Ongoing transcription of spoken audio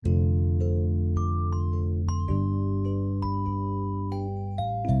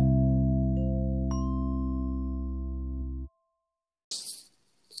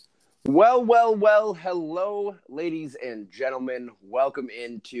Well, hello, ladies and gentlemen. Welcome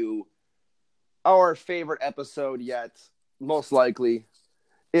into our favorite episode yet, most likely.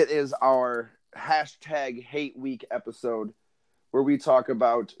 It is our hashtag hate week episode where we talk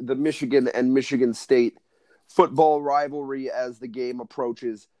about the Michigan and Michigan State football rivalry as the game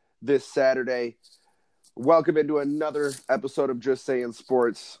approaches this Saturday. Welcome into another episode of Just Saying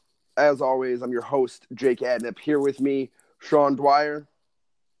Sports. As always, I'm your host, Jake Adnip. Here with me, Sean Dwyer.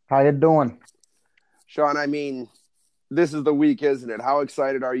 How you doing? Sean, this is the week, isn't it? How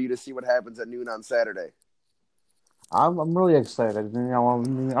excited are you to see what happens at noon on Saturday? I'm really excited. I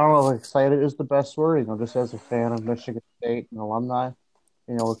don't know if excited is the best word. Just as a fan of Michigan State and alumni,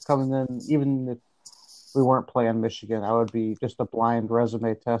 coming in, even if we weren't playing Michigan, I would be just a blind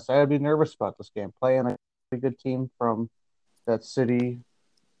resume test. I would be nervous about this game. Playing a pretty good team from that city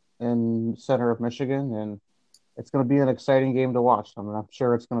in center of Michigan, and it's going to be an exciting game to watch. I'm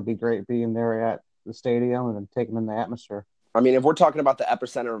sure it's going to be great being there at the stadium and then taking in the atmosphere. If we're talking about the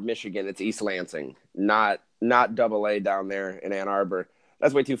epicenter of Michigan, it's East Lansing, not Double A down there in Ann Arbor.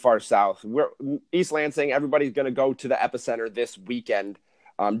 That's way too far south. We're East Lansing. Everybody's going to go to the epicenter this weekend,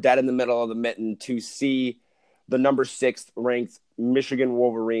 dead in the middle of the mitten, to see the number 6th ranked Michigan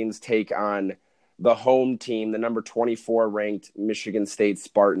Wolverines take on the home team, the number 24 ranked Michigan State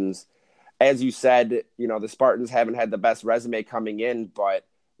Spartans. As you said, the Spartans haven't had the best resume coming in, but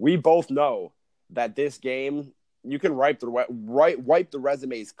we both know that this game, you can wipe the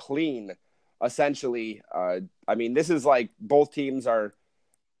resumes clean, essentially. This is like both teams are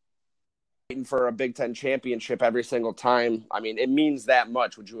fighting for a Big Ten championship every single time. It means that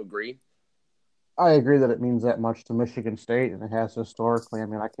much. Would you agree? I agree that it means that much to Michigan State, and it has historically.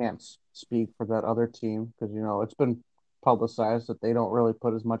 I can't speak for that other team because, it's been publicized that they don't really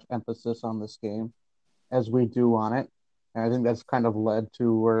put as much emphasis on this game as we do on it. And I think that's kind of led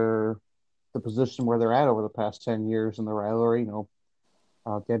to the position where they're at over the past 10 years in the rivalry.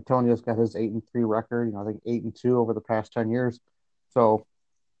 D'Antonio's got his 8-3 record, I think 8-2 over the past 10 years. So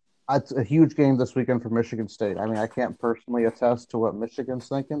it's a huge game this weekend for Michigan State. I can't personally attest to what Michigan's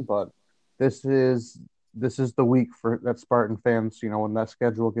thinking, but this is the week for that Spartan fans. When that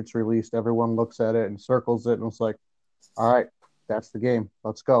schedule gets released, everyone looks at it and circles it, and it's like, all right, that's the game.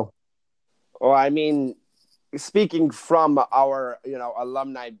 Let's go. Well, speaking from our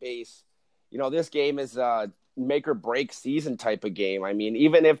alumni base, this game is a make or break season type of game.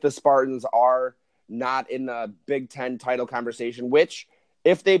 Even if the Spartans are not in the Big Ten title conversation, which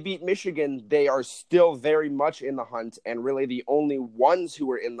if they beat Michigan, they are still very much in the hunt and really the only ones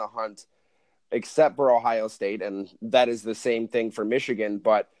who are in the hunt except for Ohio State, and that is the same thing for Michigan.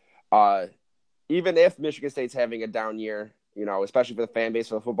 But even if Michigan State's having a down year, especially for the fan base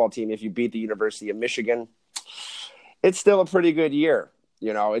for the football team, if you beat the University of Michigan, it's still a pretty good year.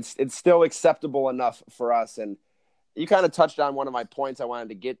 It's still acceptable enough for us. And you kind of touched on one of my points I wanted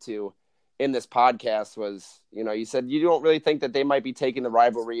to get to in this podcast was, you said you don't really think that they might be taking the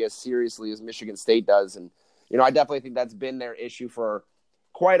rivalry as seriously as Michigan State does. And, I definitely think that's been their issue for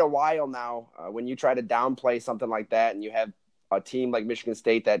quite a while now. When you try to downplay something like that and you have a team like Michigan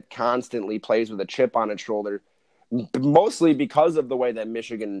State that constantly plays with a chip on its shoulder, mostly because of the way that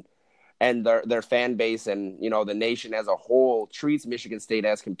Michigan and their fan base and, the nation as a whole treats Michigan State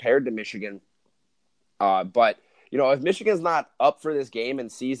as compared to Michigan. But if Michigan's not up for this game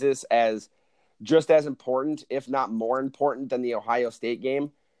and sees this as just as important, if not more important than the Ohio State game,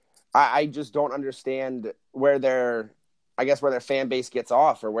 I just don't understand where their fan base gets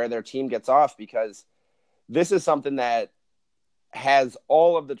off or where their team gets off, because this is something that has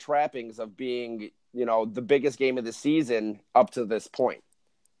all of the trappings of being, the biggest game of the season up to this point.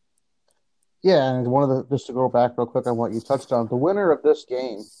 Yeah, and just to go back real quick on what you touched on, the winner of this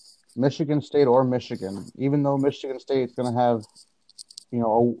game, Michigan State or Michigan, even though Michigan State is going to have,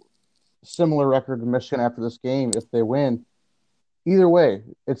 a similar record to Michigan after this game, if they win, either way,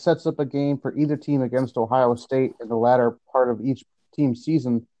 it sets up a game for either team against Ohio State in the latter part of each team's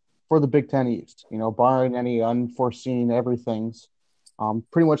season for the Big Ten East, barring any unforeseen everythings.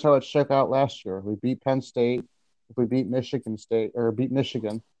 Pretty much how it shook out last year. We beat Penn State. If we beat Michigan State or beat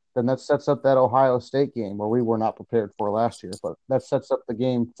Michigan, then that sets up that Ohio State game where we were not prepared for last year. But that sets up the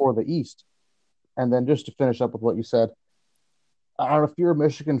game for the East. And then just to finish up with what you said, I don't know if you're a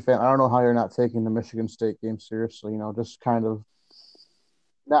Michigan fan, I don't know how you're not taking the Michigan State game seriously, just kind of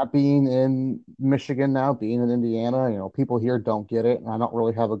not being in Michigan now, being in Indiana, people here don't get it. And I don't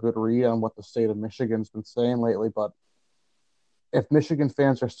really have a good read on what the state of Michigan's been saying lately. But if Michigan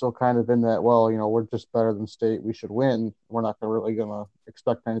fans are still kind of in that, well, we're just better than state, we should win, we're not really going to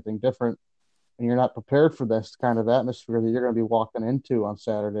expect anything different. and you're not prepared for this kind of atmosphere that you're going to be walking into on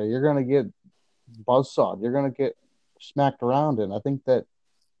Saturday, you're going to get buzzsawed. You're going to get smacked around. And I think that,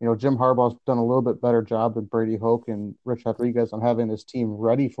 Jim Harbaugh's done a little bit better job than Brady Hoke and Rich Rodriguez on having his team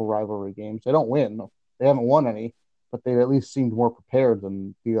ready for rivalry games. They don't win. They haven't won any, but they at least seemed more prepared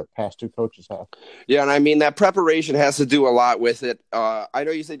than the past two coaches have. Yeah, and I mean, that preparation has to do a lot with it. I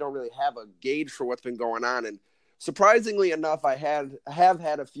know you say don't really have a gauge for what's been going on, and surprisingly enough, I have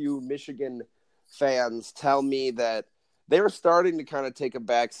had a few Michigan fans tell me that they were starting to kind of take a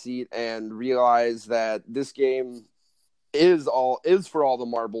back seat and realize that this game is for all the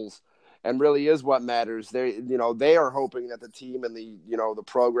marbles and really is what matters. They are hoping that the team and the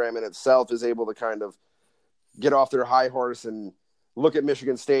program in itself is able to kind of get off their high horse and look at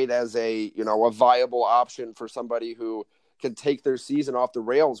Michigan State as a viable option for somebody who can take their season off the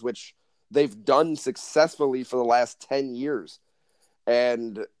rails, which they've done successfully for the last 10 years.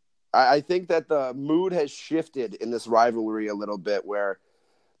 And I think that the mood has shifted in this rivalry a little bit, where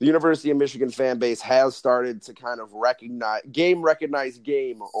the University of Michigan fan base has started to kind of recognize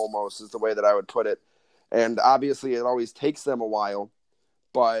game almost is the way that I would put it. And obviously it always takes them a while.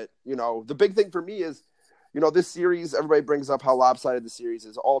 But, the big thing for me is, this series, everybody brings up how lopsided the series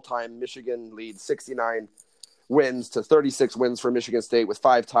is. All time, Michigan leads 69 wins to 36 wins for Michigan State with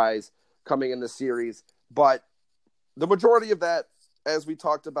 5 ties coming in the series. But the majority of that, as we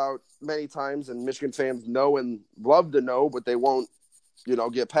talked about many times, and Michigan fans know and love to know, but they won't,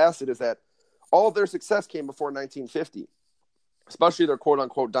 get past it, is that all of their success came before 1950, especially their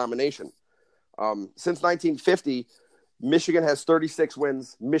quote-unquote domination. Since 1950, Michigan has 36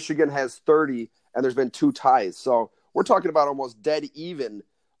 wins, Michigan has 30, and there's been 2 ties. So we're talking about almost dead even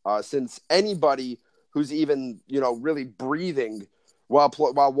since anybody who's even, really breathing while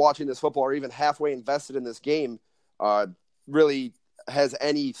watching this football or even halfway invested in this game really has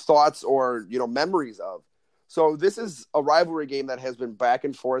any thoughts or, memories of. So this is a rivalry game that has been back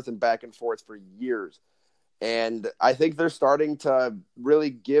and forth for years. And I think they're starting to really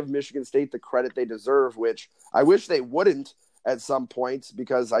give Michigan State the credit they deserve, which I wish they wouldn't at some points,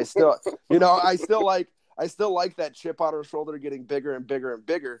 because I still, I still like that chip on our shoulder getting bigger and bigger and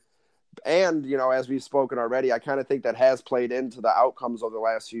bigger. And, as we've spoken already, I kind of think that has played into the outcomes over the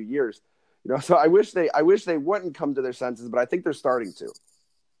last few years. So I wish they wouldn't come to their senses, but I think they're starting to.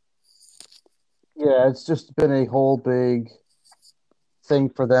 Yeah, it's just been a whole big thing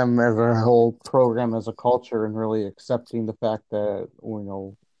for them as a whole program, as a culture, and really accepting the fact that,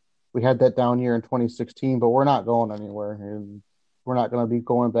 we had that down year in 2016, but we're not going anywhere. And we're not going to be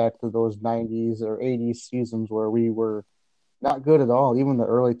going back to those 90s or 80s seasons where we were not good at all, even the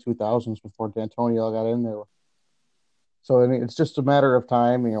early 2000s before D'Antonio got in there. So, I mean, it's just a matter of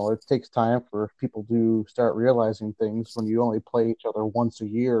time. It takes time for people to start realizing things when you only play each other once a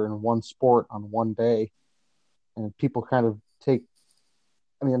year in one sport on one day. And people kind of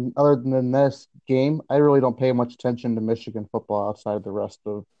other than this game, I really don't pay much attention to Michigan football outside the rest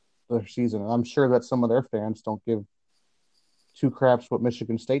of their season. And I'm sure that some of their fans don't give 2 craps what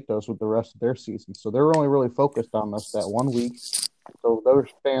Michigan State does with the rest of their season. So they're only really focused on us that 1 week. So those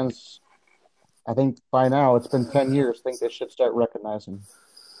fans, I think by now, it's been 10 years, think they should start recognizing.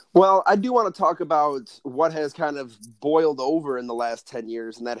 Well, I do want to talk about what has kind of boiled over in the last 10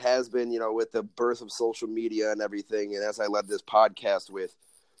 years, and that has been, with the birth of social media and everything, and as I led this podcast with,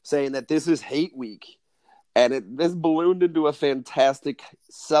 saying that this is hate week, and this ballooned into a fantastic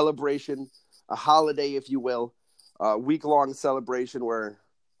celebration, a holiday, if you will, a week-long celebration where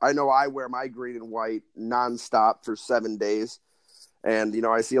I know I wear my green and white nonstop for 7 days, and,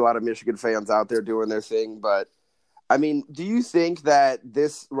 I see a lot of Michigan fans out there doing their thing, but I mean, do you think that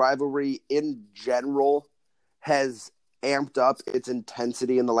this rivalry in general has amped up its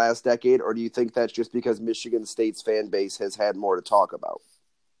intensity in the last decade, or do you think that's just because Michigan State's fan base has had more to talk about?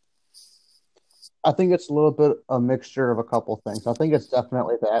 I think it's a little bit a mixture of a couple things. I think it's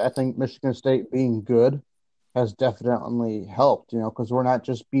definitely that. I think Michigan State being good has definitely helped, because we're not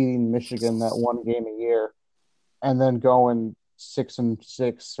just beating Michigan that one game a year and then going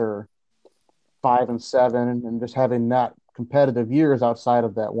 6-6 or 5-7 and just having not competitive years outside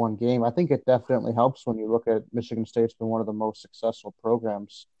of that one game. I think it definitely helps when you look at Michigan State's been one of the most successful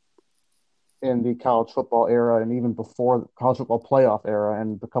programs in the college football era, and even before the college football playoff era,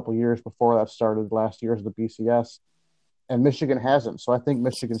 and the couple years before that started, last year's the BCS, and Michigan hasn't. So I think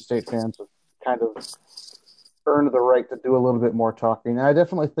Michigan State fans have kind of earned the right to do a little bit more talking. And I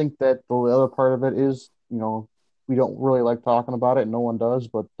definitely think that the other part of it is, we don't really like talking about it. No one does,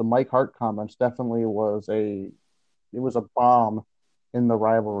 but the Mike Hart comments definitely was a bomb in the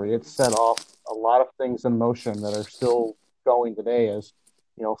rivalry. It set off a lot of things in motion that are still going today, as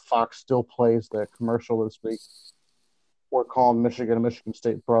Fox still plays the commercial this week. We're calling Michigan and Michigan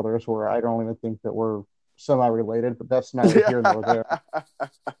State brothers, where I don't even think that we're semi-related, but that's neither here nor there.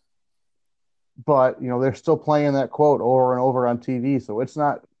 But they're still playing that quote over and over on TV, so it's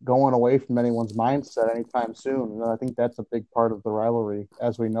not going away from anyone's mindset anytime soon. And I think that's a big part of the rivalry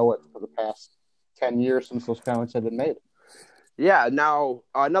as we know it for the past 10 years since those comments have been made. Yeah. Now,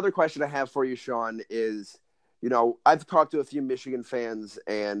 another question I have for you, Sean, is, I've talked to a few Michigan fans,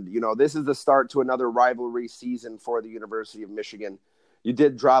 and, this is the start to another rivalry season for the University of Michigan. You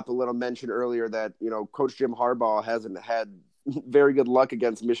did drop a little mention earlier that, Coach Jim Harbaugh hasn't had very good luck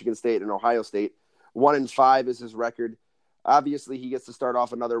against Michigan State and Ohio State. 1-5 is his record. Obviously, he gets to start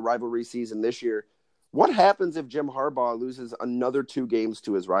off another rivalry season this year. What happens if Jim Harbaugh loses another 2 games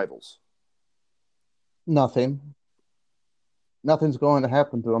to his rivals? Nothing. Nothing's going to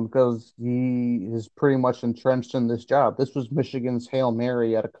happen to him because he is pretty much entrenched in this job. This was Michigan's Hail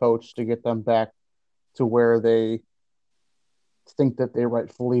Mary at a coach to get them back to where they think that they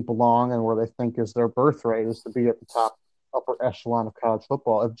rightfully belong and where they think is their birthright is to be at the top upper echelon of college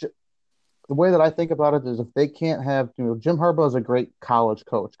football. The way that I think about it is if they can't have, Jim Harbaugh is a great college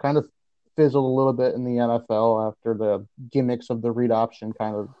coach, kind of fizzled a little bit in the NFL after the gimmicks of the read option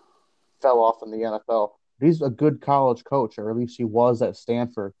kind of fell off in the NFL. He's a good college coach, or at least he was at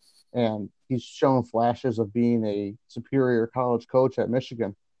Stanford, and he's shown flashes of being a superior college coach at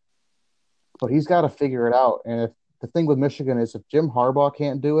Michigan. But he's got to figure it out. And if the thing with Michigan is if Jim Harbaugh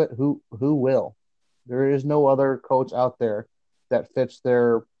can't do it, who will? There is no other coach out there that fits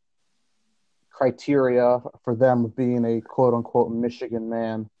their criteria for them being a quote unquote Michigan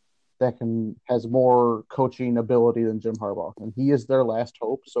man that has more coaching ability than Jim Harbaugh. And he is their last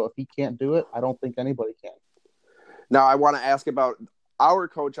hope. So if he can't do it, I don't think anybody can. Now, I want to ask about our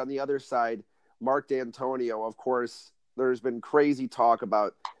coach on the other side, Mark D'Antonio. Of course, there's been crazy talk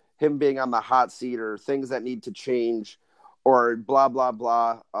about him being on the hot seat or things that need to change or blah, blah,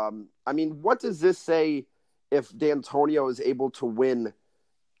 blah. What does this say if D'Antonio is able to win,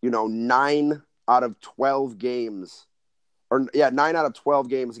 9 out of 12 games? 9 out of 12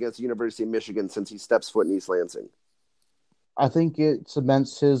 games against the University of Michigan since he steps foot in East Lansing? I think it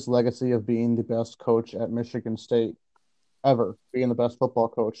cements his legacy of being the best coach at Michigan State ever, being the best football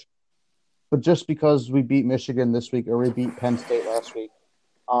coach. But just because we beat Michigan this week or we beat Penn State last week,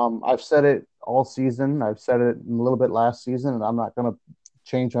 I've said it all season. I've said it a little bit last season, and I'm not going to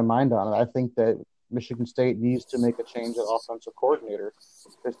change my mind on it. I think that Michigan State needs to make a change at offensive coordinator.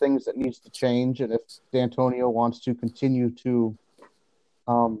 There's things that needs to change, and if D'Antonio wants to continue to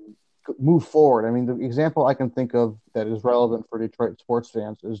move forward, the example I can think of that is relevant for Detroit sports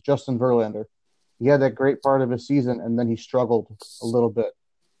fans is Justin Verlander. He had that great part of his season, and then he struggled a little bit.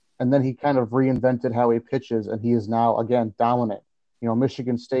 And then he kind of reinvented how he pitches, and he is now, again, dominant.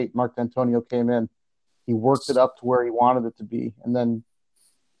 Michigan State, Mark D'Antonio came in. He worked it up to where he wanted it to be. And then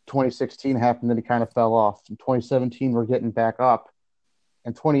 2016 happened, and he kind of fell off. In 2017, we're getting back up.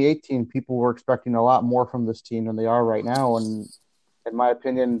 In 2018, people were expecting a lot more from this team than they are right now. And in my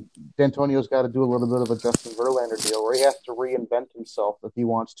opinion, D'Antonio's got to do a little bit of a Justin Verlander deal where he has to reinvent himself if he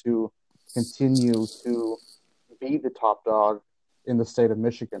wants to continue to be the top dog in the state of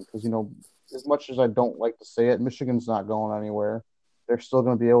Michigan. Because, as much as I don't like to say it, Michigan's not going anywhere. They're still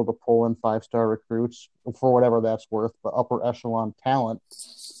going to be able to pull in 5-star recruits for whatever that's worth, but upper echelon talent.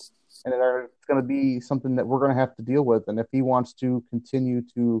 And it's going to be something that we're going to have to deal with. And if he wants to continue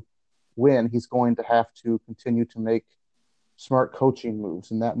to win, he's going to have to continue to make smart coaching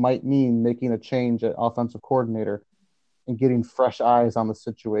moves. And that might mean making a change at offensive coordinator and getting fresh eyes on the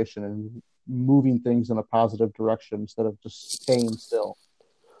situation and moving things in a positive direction instead of just staying still.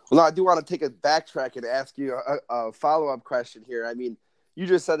 Well, now I do want to take a backtrack and ask you a follow-up question here. You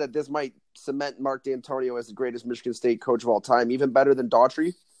just said that this might cement Mark D'Antonio as the greatest Michigan State coach of all time, even better than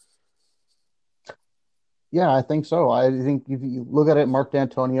Daughtry? Yeah, I think so. I think if you look at it, Mark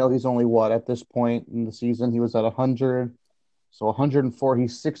D'Antonio, he's only at this point in the season, he was at 100. So 104,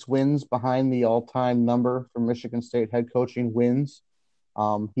 he's 6 wins behind the all-time number for Michigan State head coaching wins.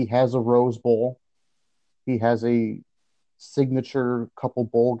 He has a Rose Bowl. He has a signature couple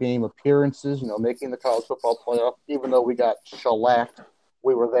bowl game appearances, making the college football playoff, even though we got shellacked.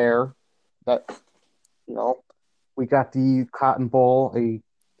 We were there. We got the Cotton Bowl, a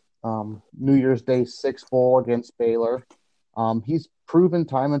New Year's Day 6 bowl against Baylor. He's proven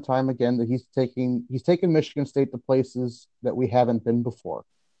time and time again that he's taken Michigan State to places that we haven't been before.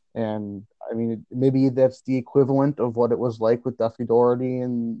 And maybe that's the equivalent of what it was like with Duffy Doherty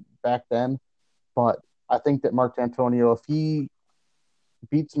and back then. But I think that Mark D'Antonio, if he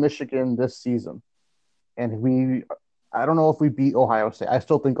beats Michigan this season and we I don't know if we beat Ohio State. I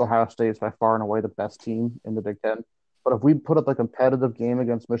still think Ohio State is by far and away the best team in the Big Ten. But if we put up a competitive game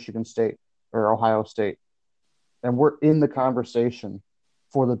against Michigan State or Ohio State, and we're in the conversation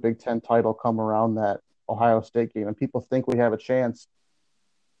for the Big Ten title come around that Ohio State game, and people think we have a chance,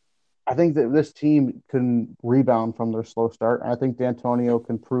 I think that this team can rebound from their slow start. And I think D'Antonio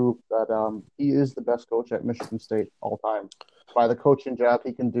can prove that he is the best coach at Michigan State all time by the coaching job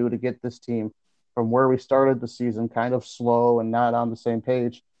he can do to get this team from where we started the season, kind of slow and not on the same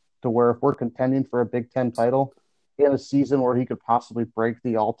page, to where if we're contending for a Big Ten title in a season where he could possibly break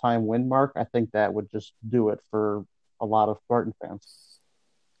the all-time win mark, I think that would just do it for a lot of Spartan fans.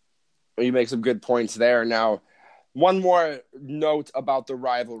 You make some good points there. Now, one more note about the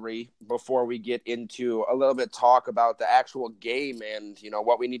rivalry before we get into a little bit talk about the actual game and,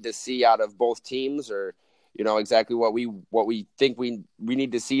 what we need to see out of both teams, or, exactly what we think we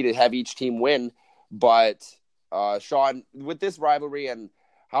need to see to have each team win. But, Sean, with this rivalry and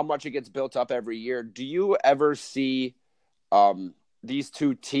how much it gets built up every year, do you ever see these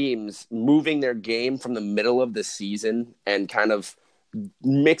two teams moving their game from the middle of the season and kind of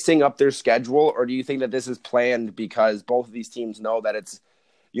mixing up their schedule, or do you think that this is planned because both of these teams know that it's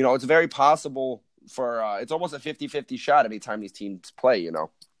very possible for it's almost a 50-50 shot anytime these teams play?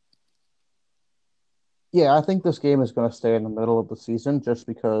 Yeah, I think this game is going to stay in the middle of the season just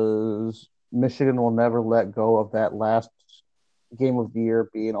because Michigan will never let go of that last game of the year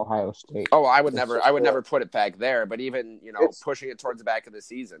being Ohio State. Oh, I would never put it back there, but even pushing it towards the back of the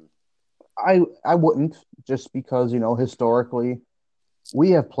season, I wouldn't, just because historically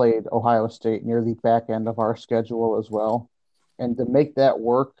we have played Ohio State near the back end of our schedule as well. And to make that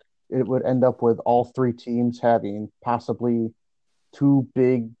work, it would end up with all three teams having possibly two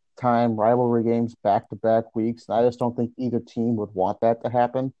big time rivalry games back to back weeks. And I just don't think either team would want that to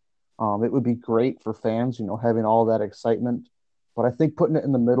happen. It would be great for fans, having all that excitement. But I think putting it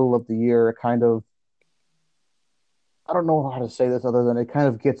in the middle of the year, it kind of, I don't know how to say this other than it kind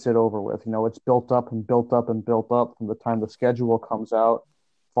of gets it over with. It's built up and built up and built up from the time the schedule comes out,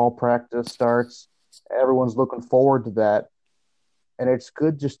 fall practice starts. Everyone's looking forward to that. And it's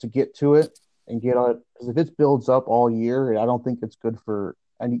good just to get to it and get on it. Because if it builds up all year, I don't think it's good for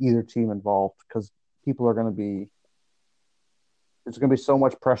either team involved, because people are going to be, there's going to be so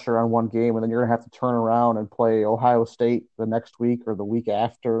much pressure on one game, and then you're going to have to turn around and play Ohio State the next week or the week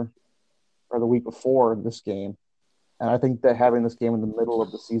after or the week before this game. And I think that having this game in the middle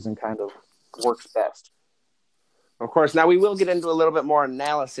of the season kind of works best. Of course. Now, we will get into a little bit more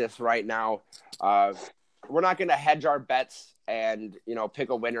analysis right now. We're not going to hedge our bets and, pick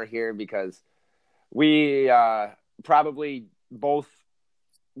a winner here, because we probably both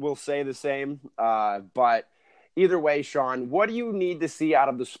will say the same. But either way, Sean, what do you need to see out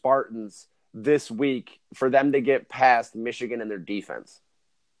of the Spartans this week for them to get past Michigan and their defense?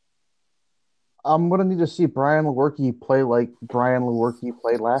 I'm going to need to see Brian Lewerke play like Brian Lewerke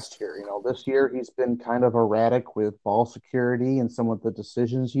played last year. This year he's been kind of erratic with ball security and some of the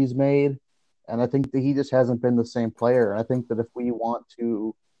decisions he's made. And I think that he just hasn't been the same player. And I think that if we want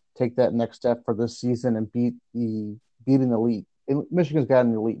to take that next step for this season and beat an elite, Michigan's got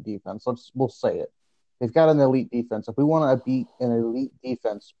an elite defense. We'll say it. They've got an elite defense. If we want to beat an elite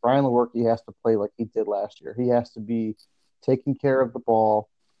defense, Brian Lewerke has to play like he did last year. He has to be taking care of the ball,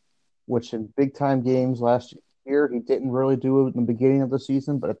 which in big-time games last year, he didn't really do it in the beginning of the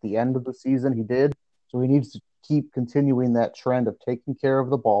season, but at the end of the season, he did. So he needs to keep continuing that trend of taking care of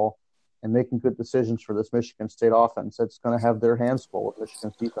the ball and making good decisions for this Michigan State offense that's going to have their hands full with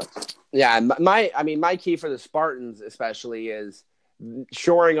Michigan's defense. Yeah, my key for the Spartans especially is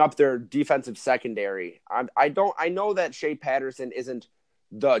shoring up their defensive secondary. I know that Shea Patterson isn't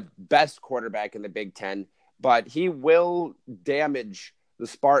the best quarterback in the Big Ten, but he will damage the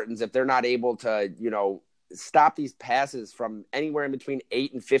Spartans if they're not able to, stop these passes from anywhere in between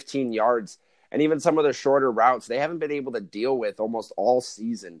 8 and 15 yards. And even some of the shorter routes, they haven't been able to deal with almost all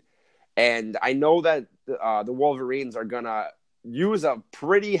season. And I know that the Wolverines are going to use a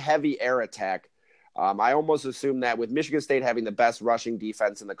pretty heavy air attack. I almost assume that with Michigan State having the best rushing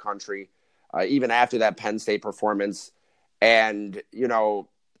defense in the country, even after that Penn State performance. And,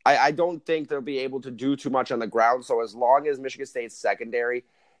 I don't think they'll be able to do too much on the ground. So as long as Michigan State's secondary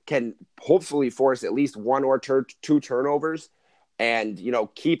can hopefully force at least one or two turnovers and,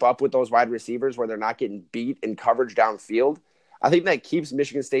 keep up with those wide receivers where they're not getting beat in coverage downfield, I think that keeps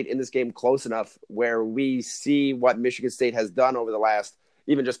Michigan State in this game close enough where we see what Michigan State has done over the last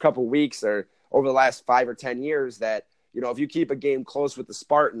even just couple weeks or over the last 5 or 10 years, that, if you keep a game close with the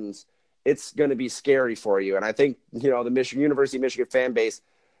Spartans, it's going to be scary for you. And I think, the University of Michigan fan base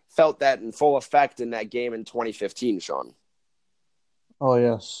felt that in full effect in that game in 2015, Sean. Oh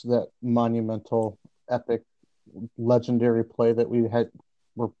yes, that monumental, epic, legendary play that we had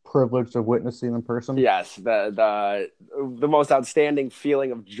were privileged of witnessing in person. Yes, the most outstanding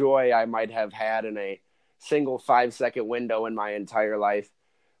feeling of joy I might have had in a single 5 second window in my entire life.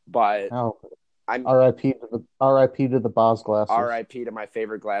 But Oh, I'm R.I.P. to the Boz glasses. RIP to my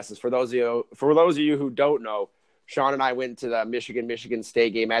favorite glasses. For those of you who don't know, Sean and I went to the Michigan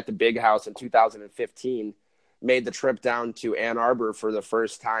State game at the Big House in 2015. Made the trip down to Ann Arbor for the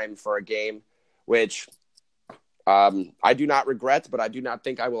first time for a game, which I do not regret, but I do not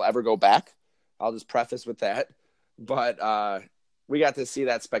think I will ever go back. I'll just preface with that. But we got to see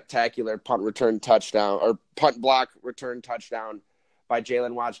that spectacular punt return touchdown or punt block return touchdown by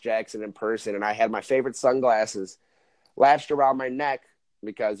Jalen Watts Jackson in person, and I had my favorite sunglasses latched around my neck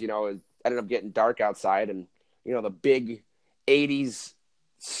because, it ended up getting dark outside, and, the big 80s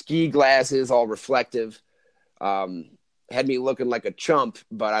ski glasses, all reflective, had me looking like a chump,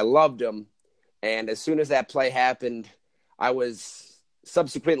 but I loved them. And as soon as that play happened, I was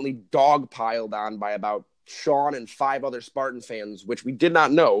subsequently dogpiled on by about Sean and 5 other Spartan fans, which we did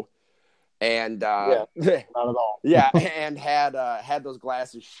not know. And Yeah, not at all. yeah, and had those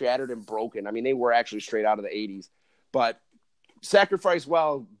glasses shattered and broken. I mean, they were actually straight out of the 80s. But sacrifice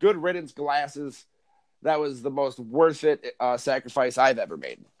well, good riddance glasses. That was the most worth it sacrifice I've ever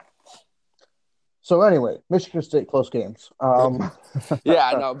made. So anyway, Michigan State close games. Yeah,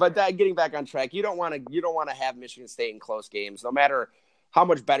 I know. But getting back on track, you don't want to have Michigan State in close games, no matter how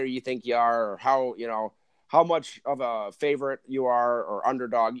much better you think you are, or how much of a favorite you are or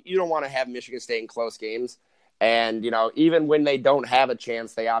underdog. You don't want to have Michigan State in close games. And even when they don't have a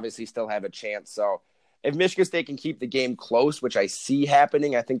chance, they obviously still have a chance. So if Michigan State can keep the game close, which I see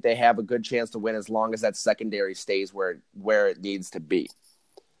happening, I think they have a good chance to win as long as that secondary stays where it needs to be.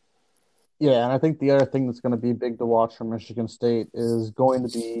 Yeah, and I think the other thing that's going to be big to watch for Michigan State is going to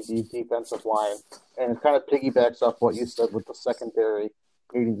be the defensive line. And it kind of piggybacks off what you said with the secondary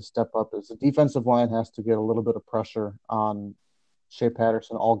needing to step up is the defensive line has to get a little bit of pressure on Shea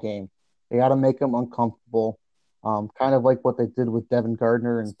Patterson all game. They got to make him uncomfortable, kind of like what they did with Devin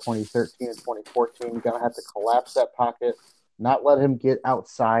Gardner in 2013 and 2014. You're going to have to collapse that pocket, not let him get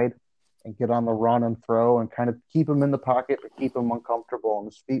outside and get on the run and throw and kind of keep him in the pocket to keep him uncomfortable and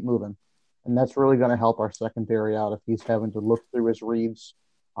his feet moving. And that's really going to help our secondary out if he's having to look through his reads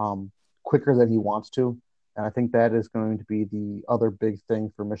quicker than he wants to. And I think that is going to be the other big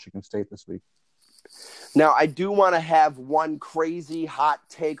thing for Michigan State this week. Now, I do want to have one crazy hot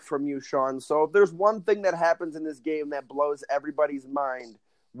take from you, Sean. So if there's one thing that happens in this game that blows everybody's mind,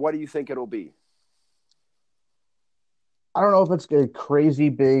 what do you think it'll be? I don't know if it's a crazy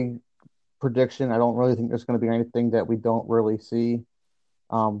big prediction. I don't really think there's going to be anything that we don't really see.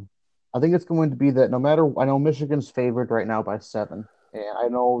 I think it's going to be that I know Michigan's favored right now by 7. And I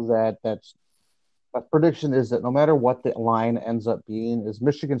know that's my prediction is that no matter what the line ends up being, is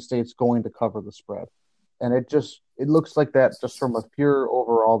Michigan State's going to cover the spread. And it looks like that just from a pure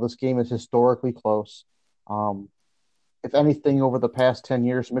overall. This game is historically close. If anything, over the past 10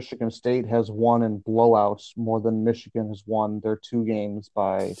 years, Michigan State has won in blowouts more than Michigan has won their 2 games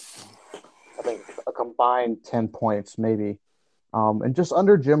by, I think, a combined 10 points, maybe. And just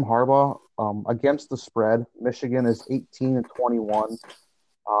under Jim Harbaugh, against the spread, Michigan is 18-21.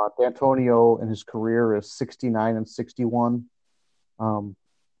 D'Antonio in his career is 69-61. And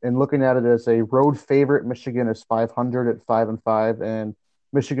looking at it as a road favorite, Michigan is 500 at 5-5, and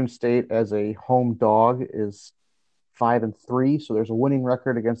Michigan State as a home dog is 5-3. So there's a winning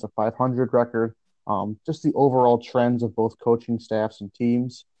record against a 500 record. Just the overall trends of both coaching staffs and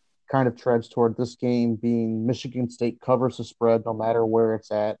teams kind of treads toward this game being Michigan State covers the spread no matter where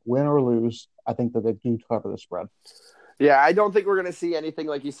it's at, win or lose. I think that they do cover the spread. Yeah, I don't think we're going to see anything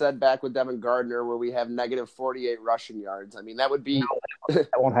like you said back with Devin Gardner where we have negative 48 rushing yards. I mean, that would be that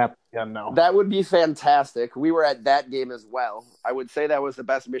won't happen again. No, that would be fantastic. We were at that game as well. I would say that was the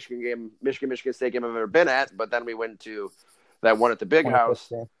best Michigan State game I've ever been at. But then we went to that one at the Big House.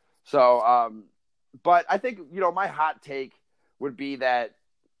 Game. So, but I think my hot take would be that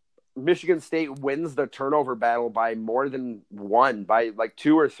Michigan State wins the turnover battle by more than 1, by like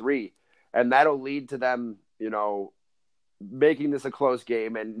 2 or 3, and that'll lead to them, making this a close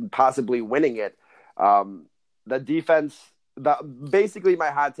game and possibly winning it. The defense, basically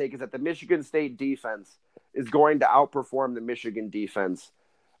my hot take is that the Michigan State defense is going to outperform the Michigan defense,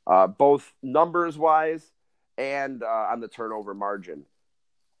 both numbers wise and on the turnover margin.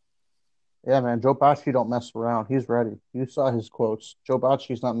 Yeah, man. Joe Bachke don't mess around. He's ready. You saw his quotes. Joe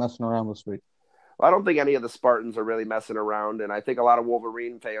Bachke's not messing around this week. Well, I don't think any of the Spartans are really messing around, and I think a lot of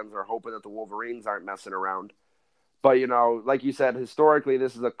Wolverine fans are hoping that the Wolverines aren't messing around. But, like you said, historically,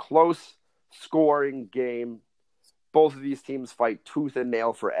 this is a close scoring game. Both of these teams fight tooth and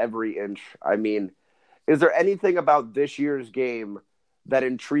nail for every inch. I mean, is there anything about this year's game that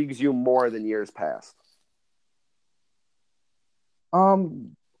intrigues you more than years past?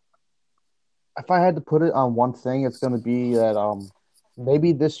 Um, if I had to put it on one thing, it's going to be that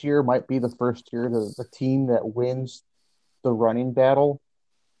maybe this year might be the first year the team that wins the running battle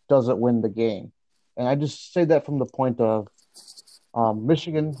doesn't win the game. And I just say that from the point of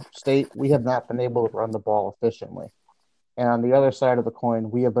Michigan State, we have not been able to run the ball efficiently. And on the other side of the coin,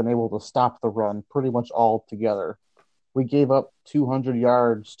 we have been able to stop the run pretty much all together. We gave up 200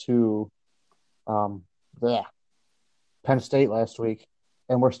 yards to um, yeah, Penn State last week,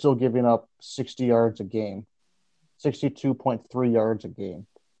 and we're still giving up 60 yards a game, 62.3 yards a game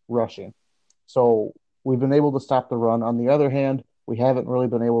rushing. So we've been able to stop the run. On the other hand, we haven't really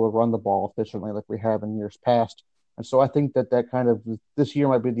been able to run the ball efficiently like we have in years past. And so I think that kind of this year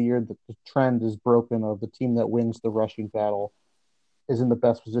might be the year that the trend is broken of the team that wins the rushing battle is in the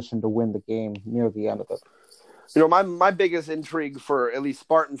best position to win the game near the end of it. My biggest intrigue for at least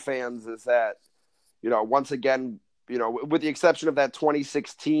Spartan fans is that, once again, with the exception of that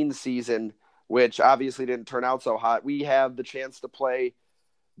 2016 season, which obviously didn't turn out so hot, we have the chance to play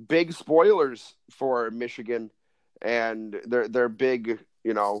big spoilers for Michigan and their big,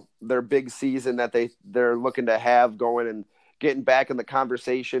 their big season that they're looking to have going and getting back in the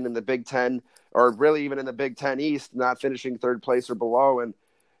conversation in the Big Ten, or really even in the Big Ten East, not finishing third place or below. And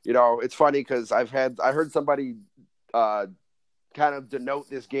it's funny because I heard somebody kind of denote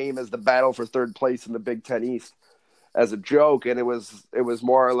this game as the battle for third place in the Big Ten East as a joke, and it was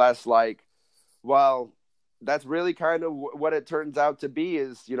more or less like, well, that's really kind of what it turns out to be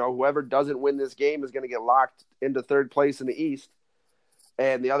is, whoever doesn't win this game is going to get locked into third place in the East.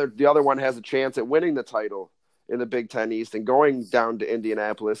 And the other one has a chance at winning the title in the Big Ten East and going down to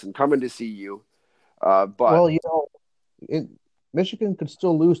Indianapolis and coming to see you. But Michigan could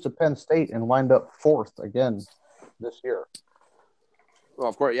still lose to Penn State and wind up fourth again this year. Well,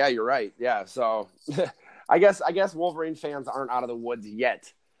 of course, yeah, you're right. Yeah, so I guess Wolverine fans aren't out of the woods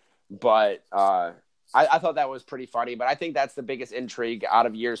yet, but I thought that was pretty funny. But I think that's the biggest intrigue out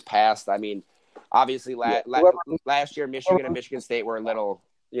of years past. I mean, obviously last year Michigan and Michigan State were a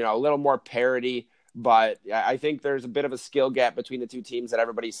little more parity, but I think there's a bit of a skill gap between the two teams that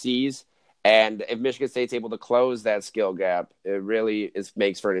everybody sees. And if Michigan State's able to close that skill gap, it really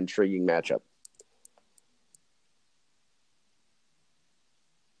makes for an intriguing matchup.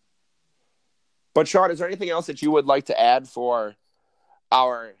 But Sean, is there anything else that you would like to add for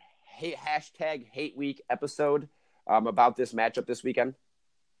our #Hate Week episode about this matchup this weekend?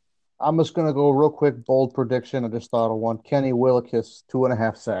 I'm just going to go real quick, bold prediction. I just thought of one. Kenny Willekes,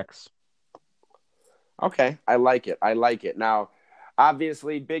 2.5 sacks. Okay, I like it. Now,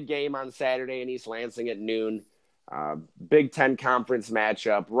 obviously, big game on Saturday in East Lansing at noon. Big Ten Conference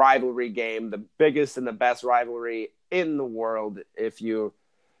matchup, rivalry game, the biggest and the best rivalry in the world, if you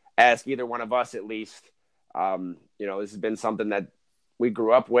ask either one of us at least. This has been something that we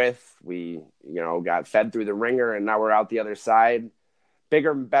grew up with. We, got fed through the ringer, and now we're out the other side,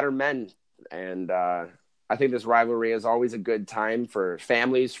 bigger and better men. And I think this rivalry is always a good time for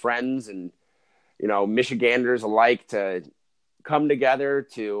families, friends, and, Michiganders alike to come together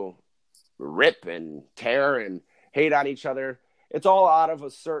to rip and tear and hate on each other. It's all out of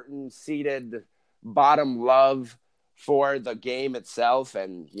a certain seated bottom love for the game itself.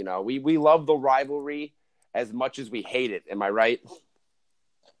 And, we love the rivalry as much as we hate it. Am I right?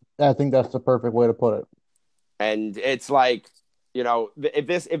 I think that's the perfect way to put it. And it's like,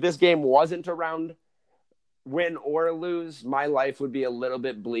 if this game wasn't around, win or lose, my life would be a little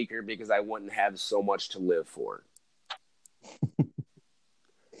bit bleaker because I wouldn't have so much to live for.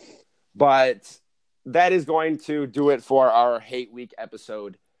 But that is going to do it for our Hate Week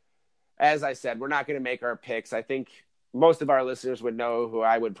episode. As I said, we're not going to make our picks. I think most of our listeners would know who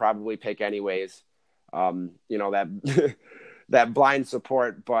I would probably pick anyways. That that blind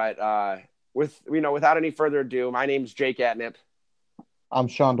support. But without any further ado, my name's Jake Atnip. I'm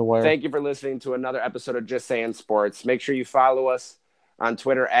Sean DeWire. Thank you for listening to another episode of Just Saying Sports. Make sure you follow us on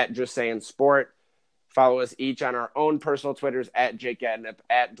Twitter at Just Saying Sport. Follow us each on our own personal Twitters at Jake Atnip,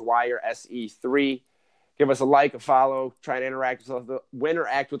 at Dwyer SE3. Give us a like, a follow, try and interact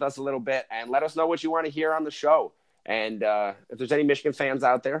with us a little bit, and let us know what you want to hear on the show. And if there's any Michigan fans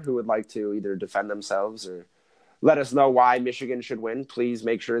out there who would like to either defend themselves or let us know why Michigan should win, please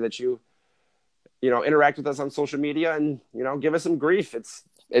make sure that you interact with us on social media and, give us some grief. It's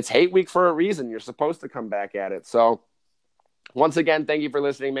it's hate week for a reason. You're supposed to come back at it. So once again, thank you for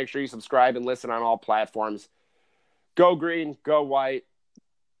listening. Make sure you subscribe and listen on all platforms. Go green, go white.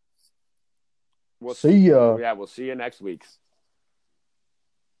 See ya. Yeah, we'll see you next week.